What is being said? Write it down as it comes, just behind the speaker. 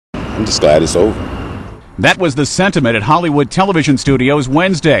I'm just glad it's over. That was the sentiment at Hollywood television studios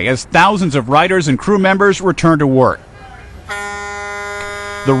Wednesday as thousands of writers and crew members returned to work.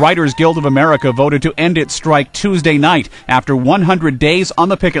 The Writers Guild of America voted to end its strike Tuesday night after 100 days on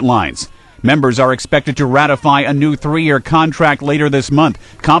the picket lines. Members are expected to ratify a new 3-year contract later this month,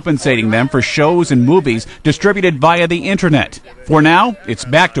 compensating them for shows and movies distributed via the internet. For now, it's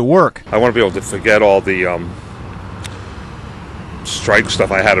back to work. I want to be able to forget all the strike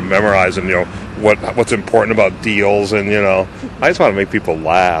stuff I had to memorize, and what's important about deals, and I just want to make people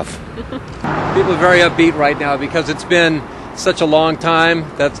laugh. People are very upbeat right now because it's been such a long time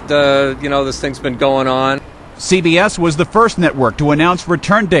that this thing's been going on. CBS was the first network to announce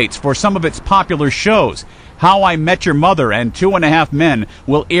return dates for some of its popular shows. How I Met Your Mother and 2.5 Men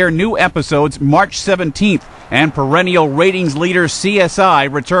will air new episodes March 17th, and perennial ratings leader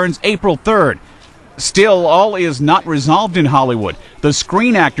CSI returns April 3rd. Still, all is not resolved in Hollywood. The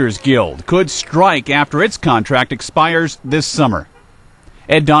Screen Actors Guild could strike after its contract expires this summer.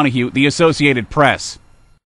 Ed Donahue, The Associated Press.